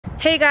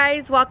Hey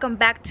guys, welcome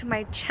back to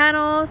my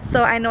channel.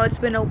 So I know it's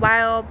been a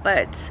while,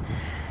 but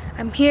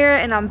I'm here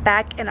and I'm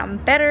back and I'm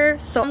better.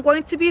 So I'm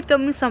going to be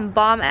filming some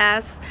bomb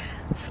ass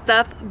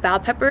stuffed bell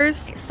peppers.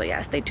 So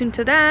yeah, stay tuned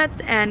to that,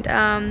 and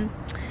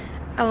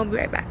I will be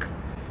right back.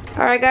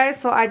 Alright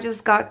guys, so I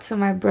just got to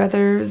my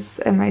brother's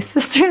and my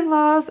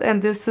sister-in-law's,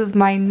 and this is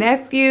my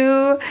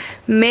nephew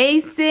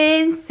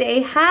Mason.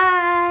 Say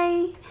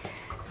hi.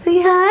 Say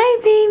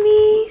hi,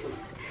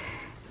 babies.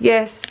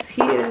 Yes,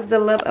 he is the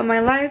love of my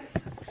life.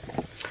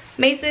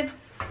 Mason,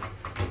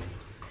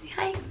 say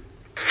hi.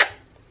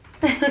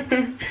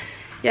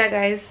 Yeah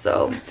guys,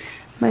 so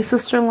my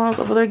sister-in-law's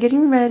over there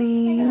getting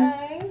ready.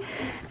 Hey,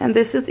 and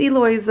this is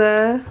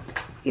Eloisa.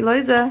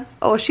 Eloisa,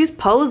 oh, she's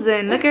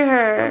posing. Look at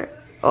her.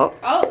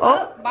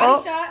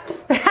 Body shot.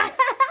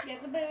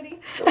 Get the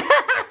booty.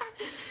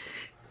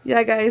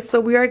 Yeah guys, so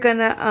we are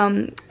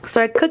gonna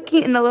start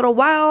cooking in a little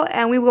while,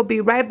 and we will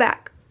be right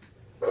back.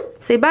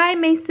 Say bye,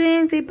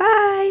 Mason. Say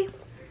bye.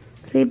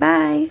 Say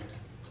bye.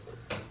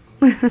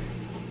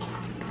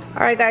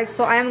 Alright guys,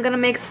 so I am gonna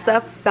make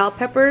stuffed bell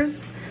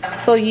peppers.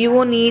 So you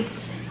will need,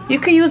 you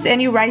can use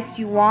any rice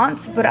you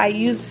want, but I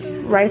use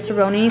rice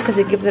roni because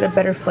it gives it a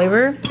better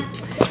flavor.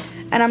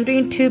 And I'm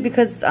doing two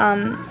because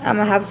I'm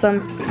gonna have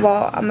some,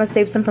 well, I'm gonna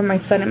save some for my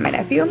son and my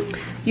nephew.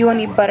 You will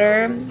need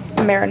butter,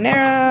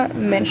 marinara,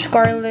 minced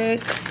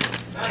garlic,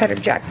 cheddar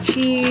jack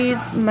cheese,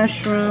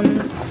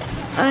 mushrooms,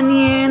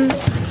 onion,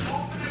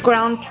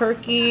 ground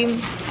turkey,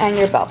 and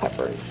your bell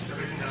peppers.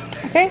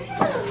 Okay?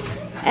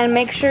 And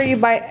make sure you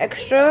buy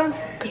extra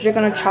because you're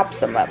gonna chop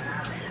some up.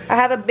 I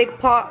have a big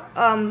pot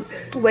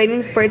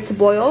waiting for it to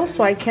boil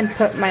so I can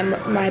put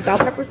my bell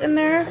peppers in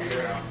there.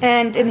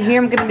 And in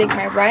here I'm gonna make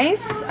my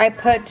rice. I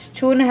put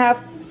 2.5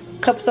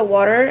 cups of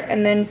water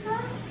and then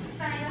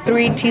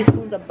 3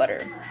 teaspoons of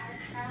butter.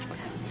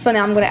 So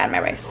now I'm gonna add my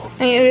rice.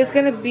 And it is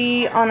gonna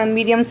be on a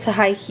medium to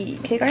high heat,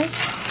 okay guys?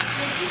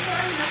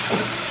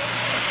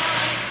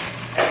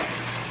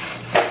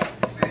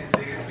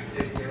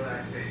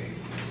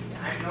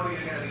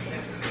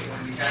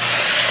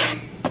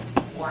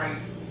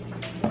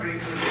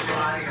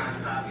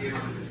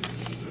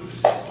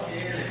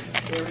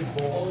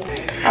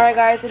 Alright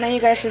guys, and then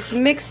you guys just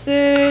mix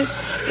it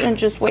and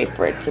just wait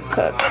for it to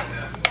cook.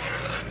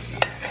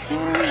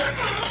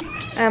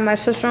 And my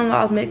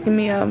sister-in-law is making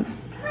me a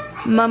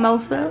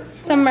mimosa.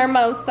 Some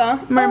mimosa.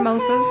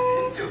 Mimosas.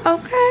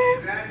 Okay.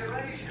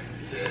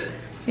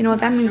 You know what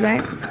that means,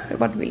 right? We're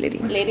about to be litty.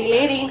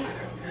 Lady.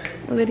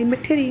 Litty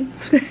McTitty.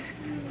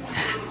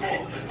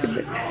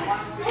 Stupid.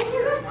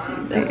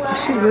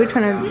 She's really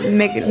trying to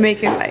make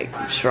it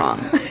like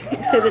strong.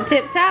 To the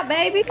tip top,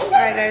 baby.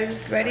 Alright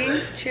guys,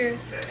 ready? Cheers.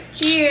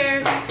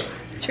 Cheers.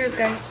 Cheers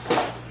guys.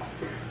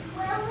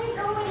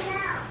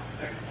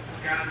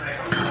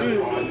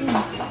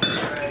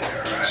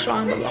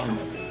 Strong but long.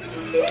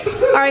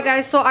 Alright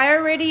guys, so I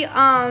already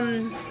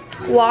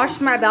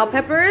washed my bell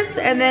peppers,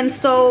 and then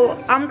so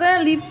I'm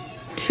gonna leave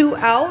 2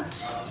 out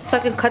so I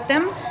can cut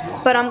them,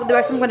 but the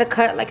rest I'm gonna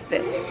cut like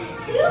this.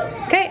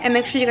 Okay, and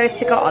make sure you guys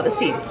take out all the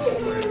seeds.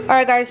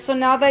 Alright guys, so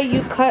now that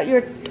you cut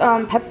your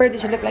pepper, they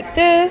should look like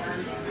this.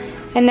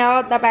 And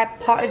now that my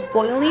pot is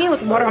boiling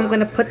with water, I'm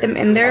gonna put them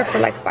in there for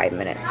like 5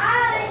 minutes.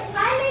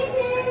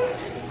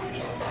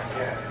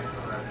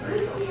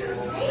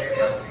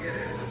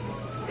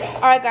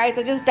 Alright guys,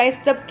 I just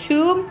diced up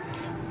 2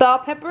 bell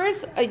peppers,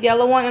 a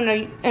yellow one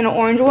and an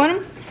orange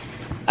one,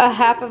 a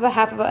half of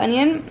an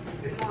onion,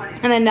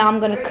 and then now I'm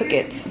gonna cook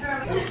it.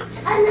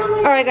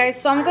 Alright guys,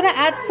 so I'm gonna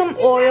add some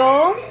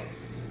oil.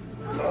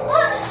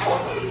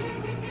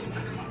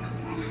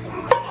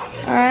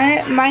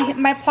 Alright,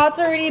 my pot's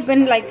already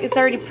been like, it's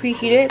already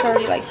preheated, it's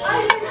already like,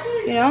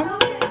 you know.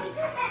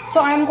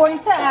 So I'm going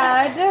to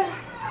add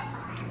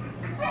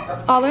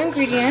all the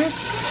ingredients.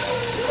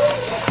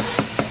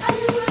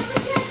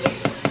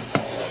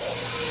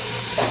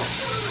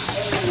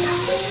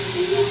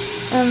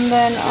 And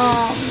then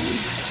I'm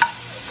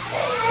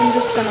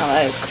just gonna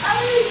like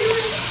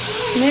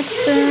mix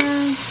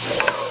them.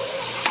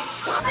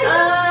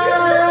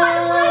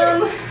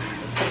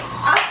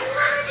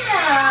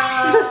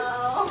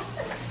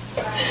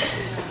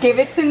 Give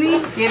it to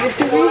me. Give it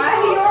to me. Why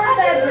your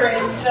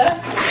beverage?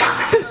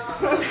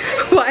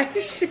 Why?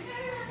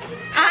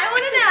 I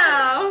want to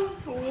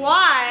know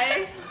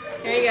why.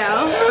 There you go.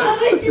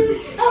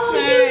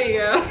 There you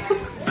go.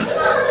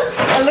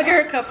 Oh, look at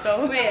her cup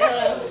though. Wait, hold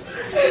on.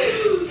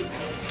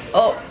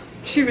 Oh,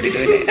 she really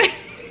doing it.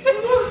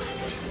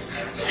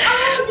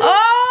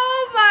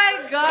 Oh my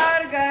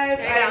god, guys.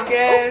 I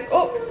guess.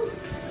 Oh.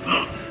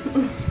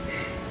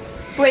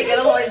 Wait, get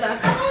Eloisa.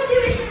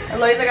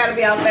 Eloisa gotta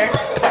be out there.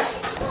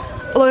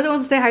 Eloisa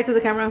wants to say hi to the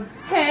camera.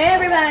 Hey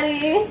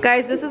everybody.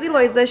 Guys, this is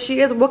Eloisa.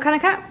 She is what kind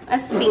of cat? A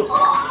Sphinx.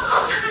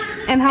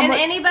 And how much?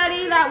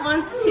 Anybody that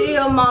wants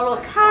to model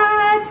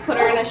cats, put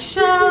her in a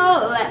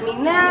show, let me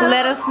know.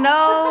 Let us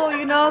know,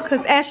 you know,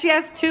 and she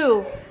has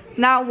 2.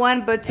 Not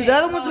 1, but 2. The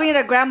other one's bringing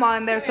her grandma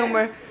in there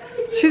somewhere.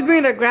 She's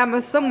bringing her grandma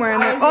somewhere in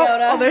there.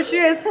 Oh, there she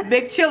is.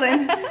 Big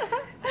chillin'.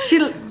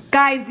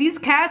 Guys, these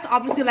cats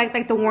obviously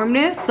like the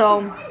warmness,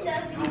 so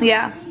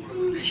yeah,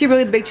 she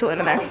really big chilling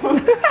in there.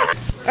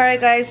 All right,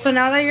 guys. So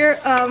now that your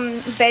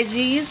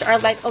veggies are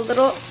like a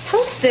little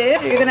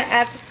toasted, you're gonna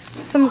add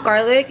some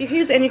garlic. You can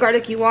use any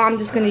garlic you want. I'm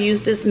just gonna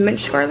use this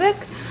minced garlic.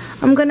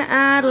 I'm gonna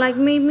add like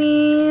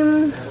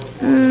maybe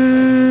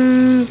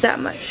that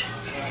much.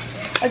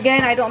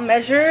 Again, I don't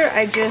measure.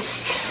 I just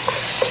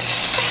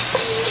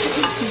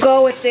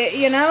go with it,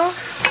 you know.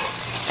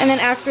 And then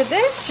after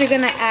this, you're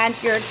gonna add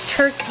your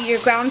turkey, your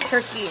ground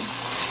turkey.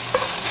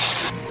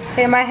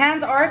 Okay, my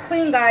hands are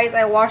clean, guys.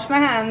 I washed my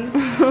hands.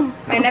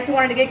 My nephew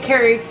wanted to get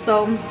carried,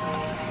 so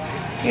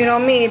you know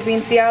me,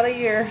 being the out of the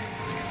year.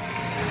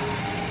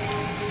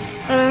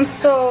 And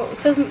so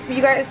since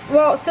you guys,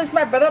 well, since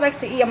my brother likes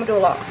to eat, I'm gonna do a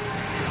lot.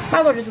 Might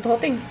as well just do the whole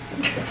thing.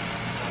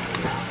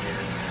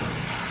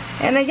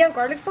 And then you have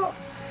garlic salt.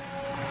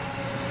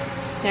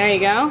 There you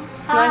go.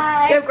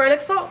 Hi. You have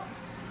garlic salt.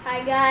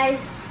 Hi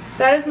guys.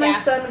 That is my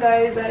son,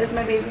 guys. That is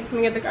my baby. Let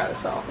me get the garlic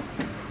salt.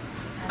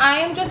 I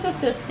am just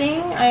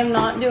assisting. I am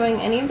not doing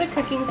any of the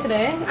cooking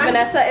today.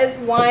 Vanessa is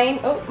wine.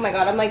 Oh my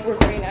god, I'm like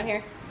recording out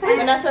here.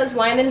 Vanessa is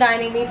wine and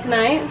dining me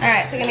tonight.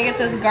 Alright, so we're gonna get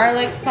this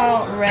garlic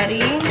salt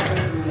ready.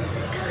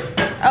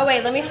 Oh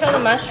wait, let me show the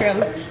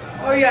mushrooms.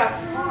 Oh yeah.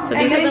 So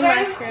these are the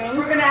guys, mushrooms.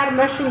 We're gonna add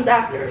mushrooms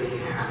after.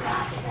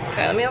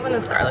 Okay, let me open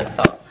this garlic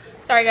salt.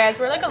 Sorry guys,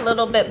 we're like a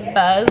little bit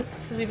buzzed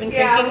because we've been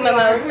drinking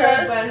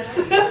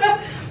mimosas.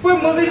 We're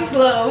moving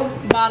slow.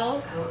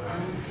 Bottles.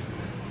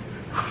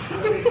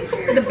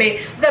 The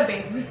baby.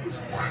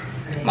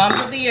 Moms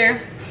of the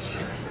year.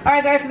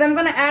 Alright guys, so then I'm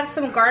gonna add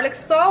some garlic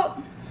salt.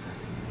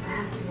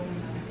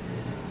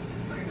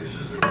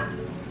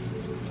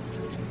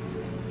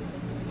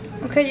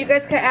 Okay, you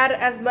guys can add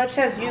as much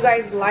as you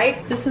guys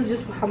like. This is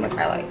just how much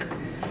I like.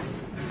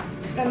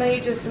 And then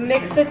you just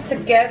mix it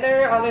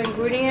together, all the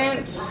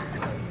ingredients.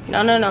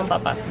 No,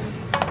 papas.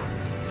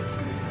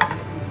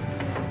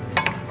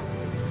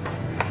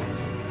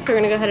 So we're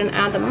gonna go ahead and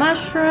add the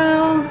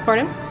mushroom.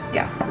 Pardon?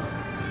 Yeah.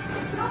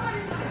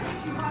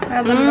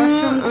 Add the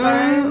mushrooms,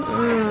 guys.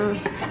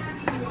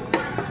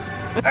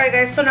 Alright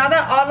guys, so now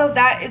that all of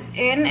that is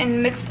in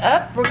and mixed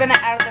up, we're gonna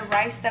add the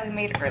rice that we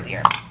made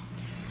earlier.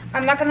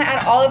 I'm not gonna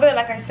add all of it.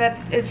 Like I said,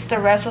 it's the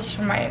rest was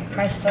for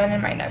my son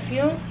and my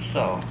nephew.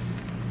 So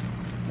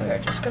we're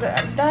just gonna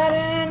add that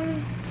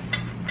in.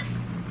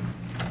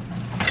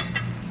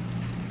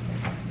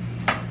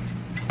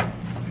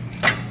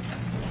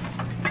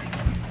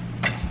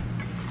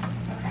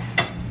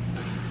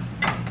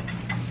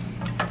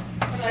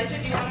 Elijah,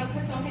 do you want to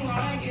put something on?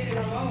 I give you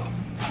the remote.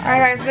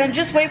 Alright guys, then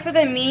just wait for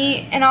the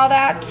meat and all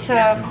that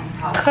to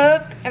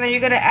cook, and then you're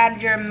gonna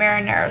add your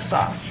marinara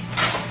sauce.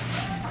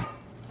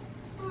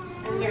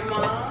 Your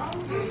mom,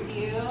 your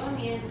you,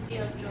 me and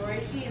Theo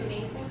Georgie, and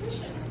Mason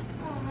Christian.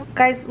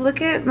 Guys,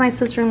 look at my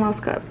sister-in-law's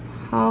cup.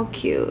 How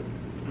cute.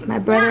 It's my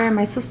brother and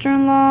my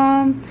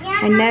sister-in-law,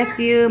 my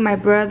nephew, my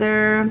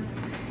brother,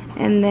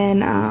 and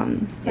then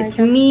it's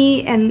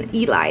me and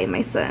Eli,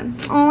 my son.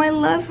 Oh, I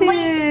love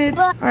it.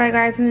 Alright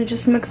guys, and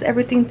just mix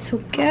everything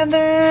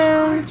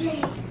together.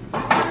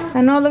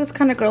 I know it looks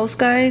kind of gross,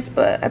 guys,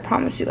 but I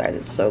promise you guys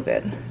it's so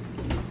good.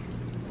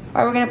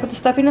 Alright, we're gonna put the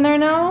stuffing in there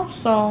now.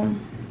 So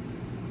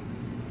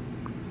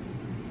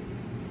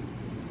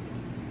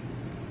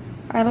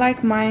I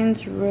like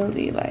mine's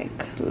really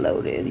like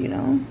loaded, you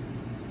know.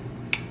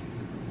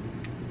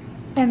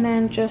 And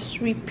then just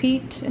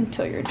repeat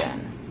until you're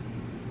done.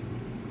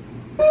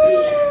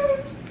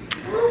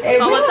 Hey,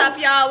 what's up,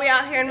 y'all? We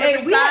out here in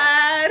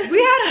Riverside. We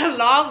had a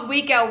long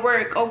week at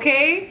work,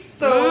 okay?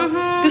 So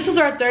this is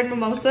our third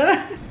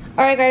mimosa.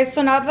 Alright guys,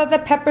 so now that the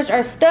peppers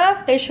are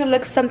stuffed, they should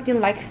look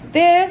something like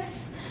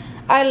this.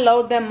 I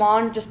load them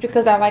on just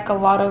because I like a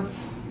lot of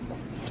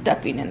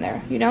stuffing in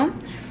there, you know?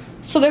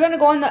 So they're gonna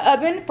go in the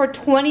oven for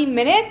 20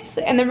 minutes,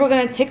 and then we're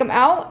gonna take them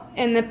out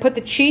and then put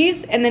the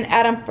cheese and then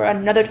add them for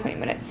another 20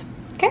 minutes,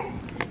 okay?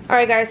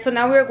 Alright guys, so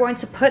now we're going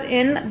to put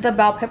in the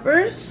bell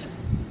peppers.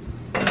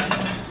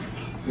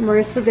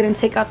 Marissa didn't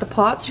take out the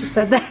pot. She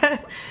said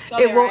that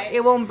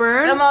it won't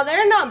burn. Mama,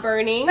 they're not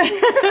burning. Guys,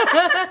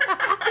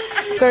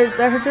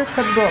 I just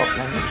had the door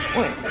open.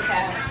 Wait.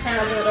 Okay, turn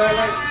over the door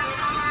like.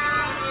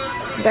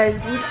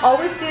 Guys, all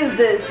we see is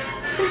this.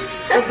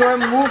 The door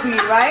moving,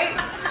 right?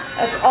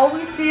 That's all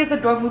we see is the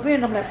door moving,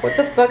 and I'm like, what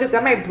the fuck? Is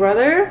that my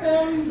brother?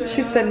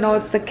 She said, no,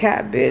 it's the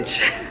cat, bitch.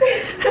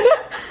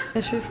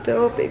 And she's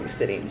still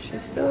babysitting.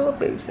 She's still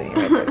babysitting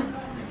right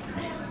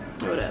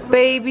there. Whatever.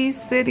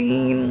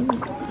 Babysitting.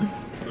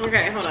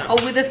 Okay, hold on. Oh,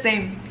 we're the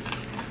same.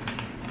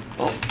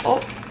 Oh.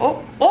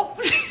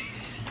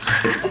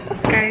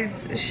 Guys,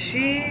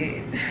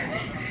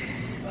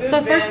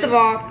 so first of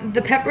all,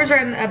 the peppers are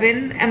in the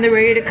oven and they're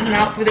ready to come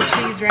out through the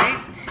cheese, right?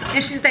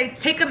 And she's like,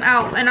 take them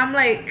out. And I'm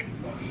like,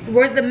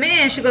 where's the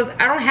mitten? She goes,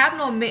 I don't have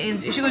no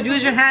mittens. She goes,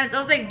 use your hands. I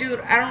was like, dude,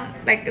 I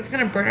don't, like, it's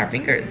gonna burn our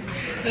fingers.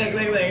 Look,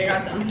 you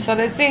got some. So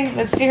let's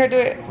see her do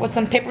it with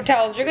some paper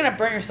towels. You're gonna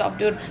burn yourself,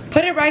 dude.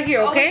 Put it right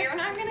here, okay? Oh, you're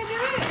not gonna do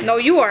it? No,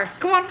 you are.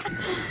 Come on.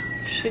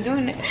 She's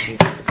doing it. She's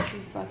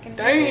fucking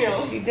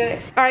damn. She did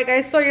it. Alright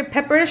guys, so your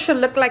peppers should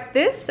look like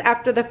this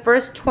after the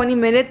first 20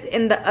 minutes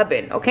in the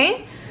oven,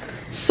 okay?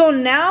 So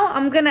now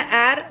I'm gonna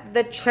add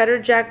the cheddar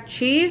jack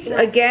cheese.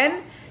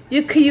 Again,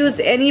 you could use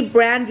any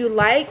brand you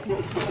like.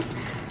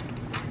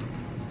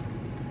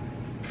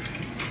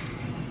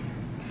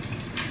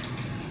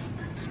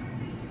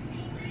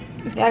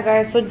 Yeah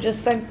guys, so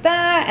just like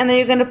that, and then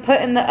you're gonna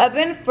put in the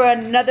oven for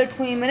another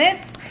 20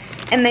 minutes,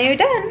 and then you're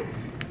done.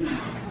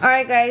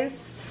 Alright guys,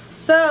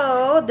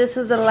 so this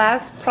is the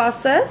last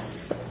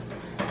process.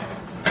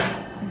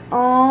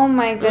 Oh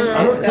my goodness.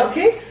 Are those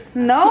cupcakes?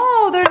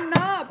 No, they're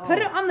not. Put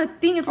it on the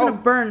thing, it's gonna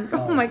burn.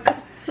 Oh my god.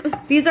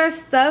 These are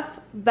stuffed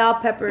bell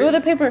peppers. Oh,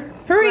 the paper.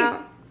 Hurry.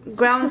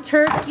 Ground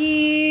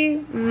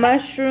turkey,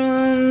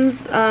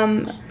 mushrooms,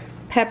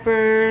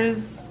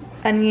 peppers,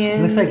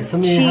 onions, Looks like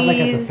something you have like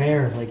at the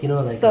fair, like you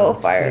know, like so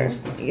fire.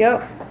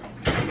 Yep.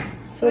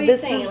 So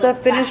this is the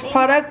finished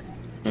product.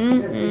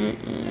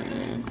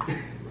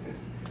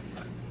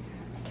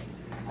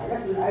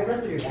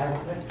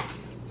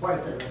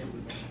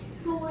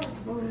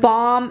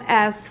 Bomb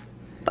as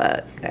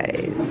fuck,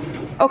 guys.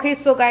 Okay,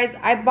 so guys,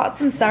 I bought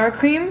some sour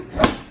cream,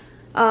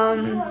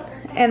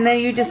 and then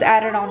you just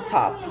add it on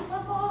top,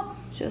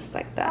 just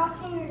like that.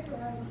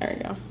 There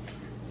you go.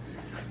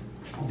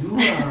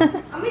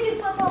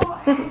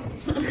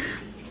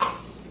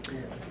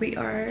 We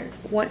are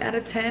 1 out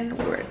of 10.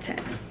 We're at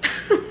 10.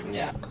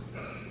 Yeah.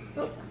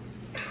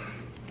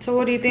 So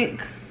what do you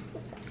think?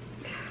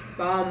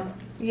 Bomb.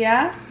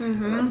 Yeah?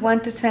 1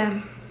 to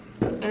 10.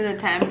 Is it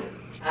 10?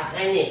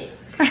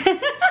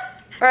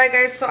 Alright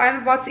guys, so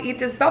I'm about to eat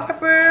this bell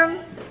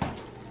pepper.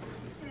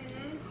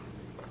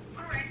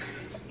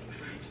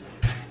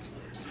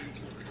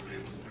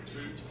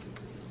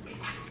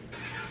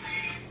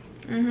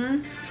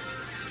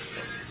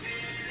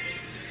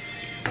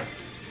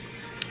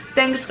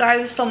 Thanks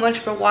guys so much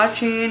for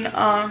watching.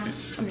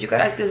 If you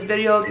guys like this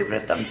video, give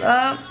it a thumbs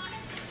up,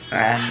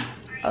 and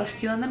I'll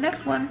see you on the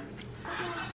next one.